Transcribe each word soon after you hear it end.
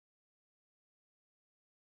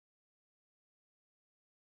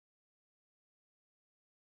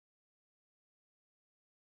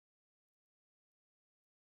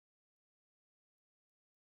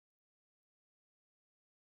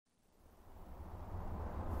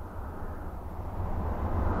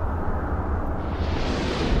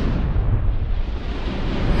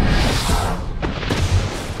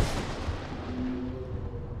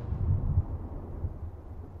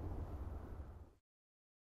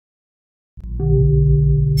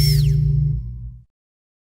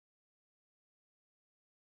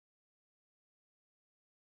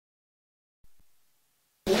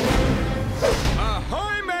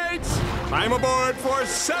them aboard for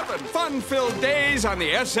 7 fun-filled days on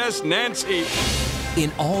the SS Nancy.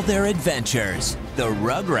 In all their adventures, the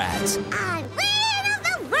Rugrats I rid of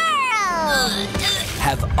the world!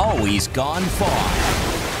 have always gone far.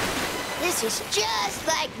 This is just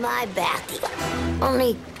like my bathy.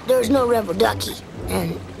 Only there's no Rebel Ducky,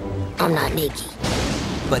 and I'm not Nikki.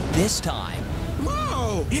 But this time,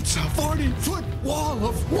 Whoa! It's a 40-foot wall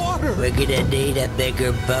of water. We're gonna need a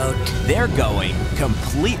bigger boat. they're going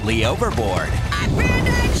completely overboard.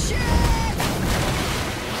 Abandon ship!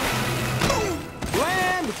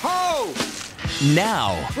 Land ho!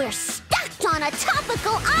 Now, We're stuck on a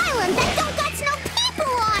tropical island that don't got no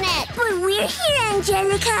people on it. But we're here,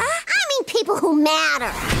 Angelica. I mean people who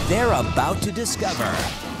matter. they're about to discover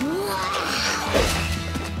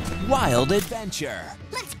wild adventure,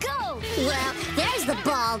 Let's go. Well, there's the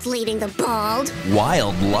bald leading the bald.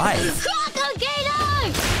 wild life,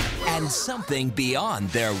 Crocodile! and something beyond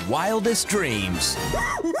their wildest dreams.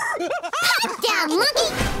 Down,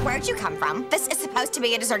 monkey! Where'd you come from? This is supposed to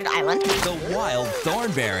be a deserted island. The wild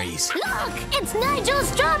thornberries, Look, it's Nigel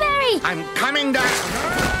Strawberry. I'm coming down.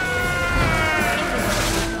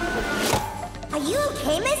 Are you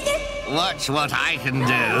okay, mister? Watch what I can do.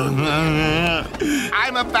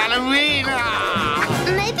 I'm a ballerina.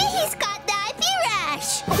 Maybe he's got the IP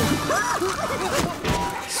rash.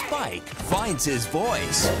 Spike finds his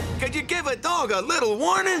voice. Could you give a dog a little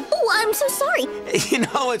warning? Oh, I'm so sorry. You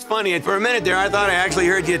know, it's funny. For a minute there, I thought I actually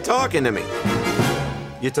heard you talking to me.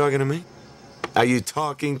 You talking to me? Are you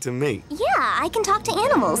talking to me? Yeah, I can talk to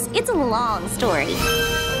animals. It's a long story.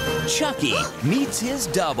 Chucky meets his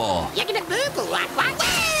double.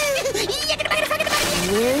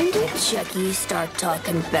 When did Chucky start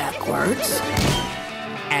talking backwards?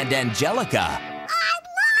 And Angelica I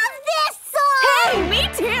love this song! Hey, me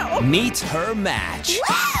too! meets her match.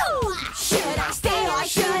 Woo! Should I stay or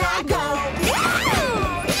should I go?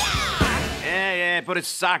 Yeah, put a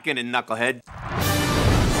sock in it, knucklehead.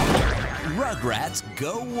 Rugrats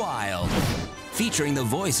Go Wild. Featuring the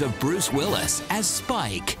voice of Bruce Willis as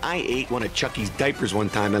Spike. I ate one of Chucky's diapers one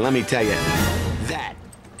time, and let me tell you, that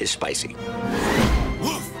is spicy.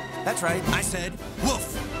 Woof! That's right, I said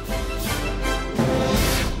woof.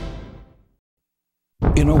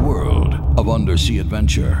 In a world of undersea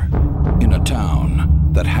adventure, in a town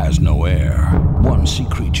that has no air, one sea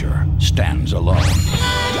creature stands alone.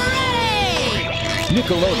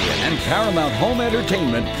 Nickelodeon and Paramount Home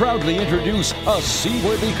Entertainment proudly introduce a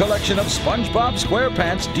seaworthy collection of SpongeBob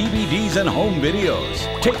SquarePants DVDs and home videos.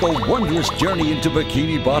 Take a wondrous journey into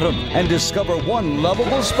Bikini Bottom and discover one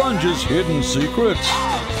lovable sponge's hidden secrets.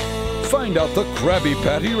 Find out the Krabby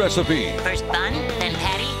Patty recipe. First bun, then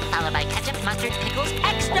patty, followed by ketchup, mustard, pickles,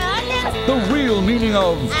 extra onions. The real meaning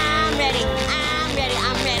of... I'm ready, I'm ready,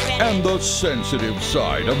 I'm ready. And the sensitive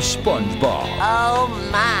side of SpongeBob. Oh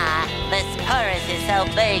my, this purse is so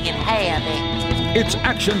big and heavy. It's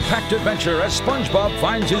action-packed adventure as SpongeBob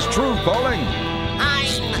finds his true calling. I'm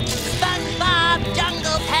SpongeBob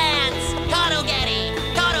Jungle Pants. Toto Getty,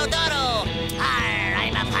 Toto Dodo. Arr,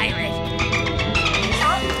 I'm a pirate.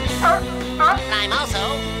 I'm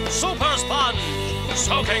also Super Sponge,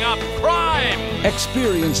 soaking up crime.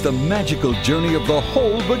 Experience the magical journey of the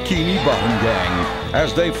whole Bikini Bottom gang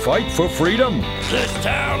as they fight for freedom. This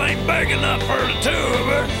town ain't big enough for the two of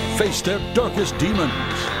us. Face their darkest demons.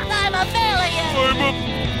 I'm a failure. I'm a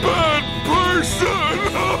bad person.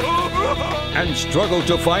 And struggle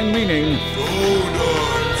to find meaning,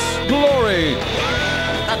 Donuts. glory,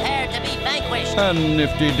 Prepare to be vanquished. and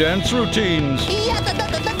nifty dance routines.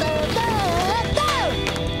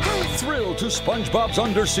 Thrill to SpongeBob's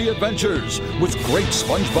undersea adventures with great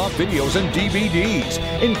SpongeBob videos and DVDs,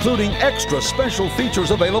 including extra special features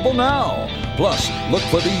available now. Plus, look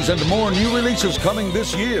for these and more new releases coming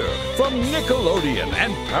this year from Nickelodeon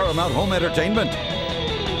and Paramount Home Entertainment.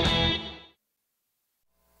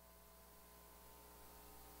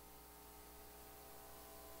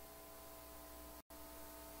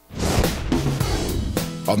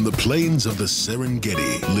 On the plains of the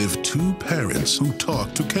Serengeti live two parents who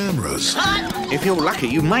talk to cameras. If you're lucky,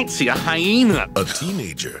 you might see a hyena. A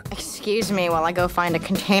teenager Excuse me while I go find a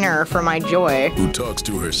container for my joy. who talks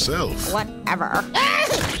to herself. Whatever.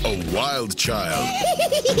 A wild child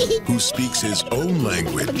who speaks his own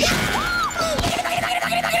language.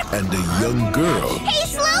 And a young girl Hey,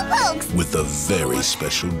 slowpokes! with a very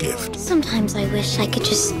special gift. Sometimes I wish I could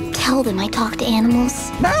just tell them I talk to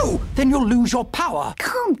animals. No, then you'll lose your power.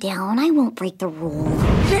 Calm down, I won't break the rule.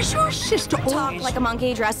 Does your sister Talk like a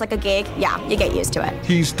monkey, dress like a geek. Yeah, you get used to it.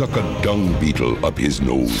 He stuck a dung beetle up his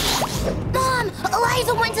nose. Mom,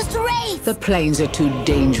 Liza wants us to race. The planes are too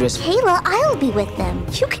dangerous. Kayla, I'll be with them.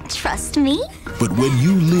 You can trust me. But when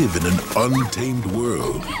you live in an untamed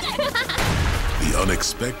world, the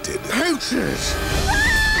unexpected Poachers!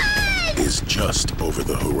 is just over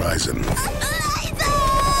the horizon.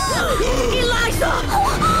 Eliza!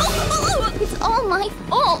 It's all my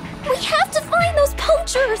fault. We have to find those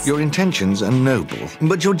poachers. Your intentions are noble,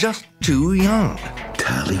 but you're just too young.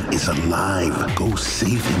 Tally is alive. Go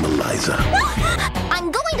save him, Eliza.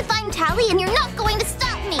 I'm going to find Tally, and you're not going to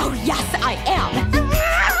stop me. Oh, yes, I am.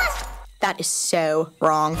 That is so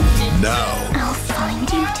wrong. Now, I'll find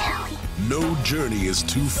you, Tally. no journey is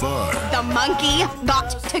too far. The monkey got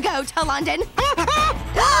to go to London.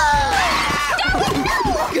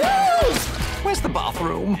 Where's the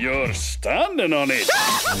bathroom? You're standing on it.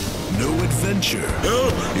 No adventure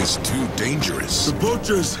is too dangerous. The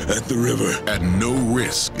poachers at the river. And no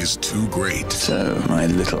risk is too great. So, my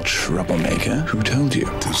little troublemaker, who told you?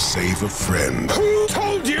 To save a friend. Who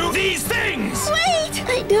told you these things? Wait!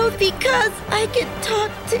 I know because I can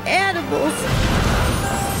talk to animals.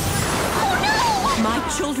 Oh no! My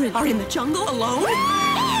children are in the jungle alone?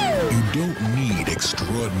 You don't need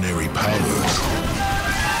extraordinary powers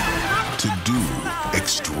to do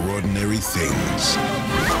extraordinary things.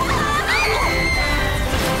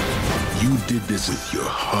 You did this with your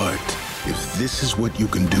heart. If this is what you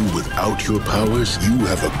can do without your powers, you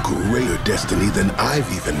have a greater destiny than I've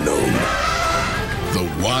even known.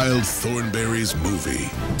 The Wild Thornberrys movie.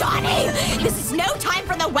 Donnie, this is no time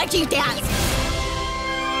for the wedgie dance.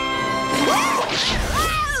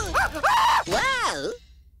 Well,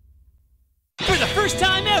 For the first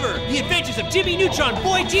time ever, The Adventures of Jimmy Neutron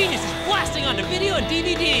Boy Genius is blasting onto video and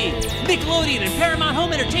DVD. Nickelodeon and Paramount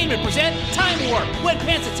Home Entertainment present Time Warp, Wet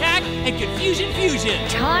Pants Attack, and Confusion Fusion.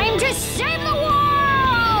 Time to save the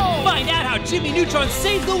world! Find out how Jimmy Neutron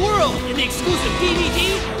saves the world in the exclusive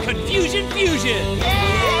DVD, Confusion Fusion.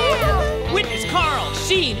 Witness Carl,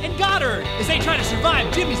 Sheen, and Goddard as they try to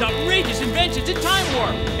survive Jimmy's outrageous inventions in Time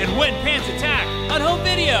Warp and When Pants Attack on home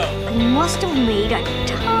video. I must have made a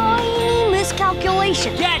tiny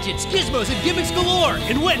miscalculation. Gadgets, gizmos, and gimmicks galore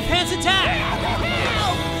in When Pants Attack.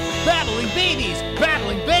 Battling babies,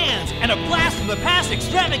 battling bands, and a blast from the past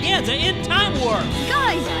extravaganza in Time Warp.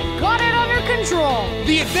 Guys, I got it under control.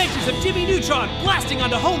 The Adventures of Jimmy Neutron blasting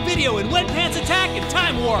onto home video in Wet Pants Attack and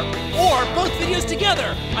Time Warp. Or both videos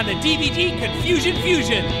together on the DVD Confusion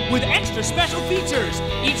Fusion with extra special features,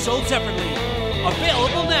 each sold separately.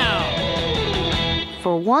 Available now.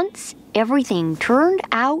 For once, everything turned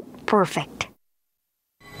out perfect.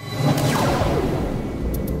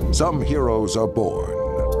 Some heroes are born.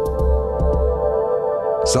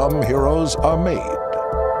 Some heroes are made.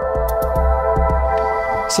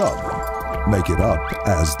 Some make it up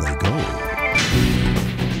as they go.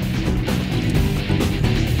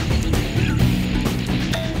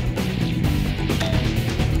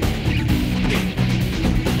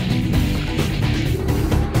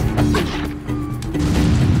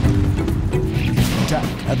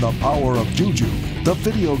 Attack and the Power of Juju, the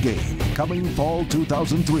video game, coming fall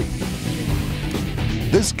 2003.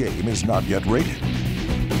 This game is not yet rated.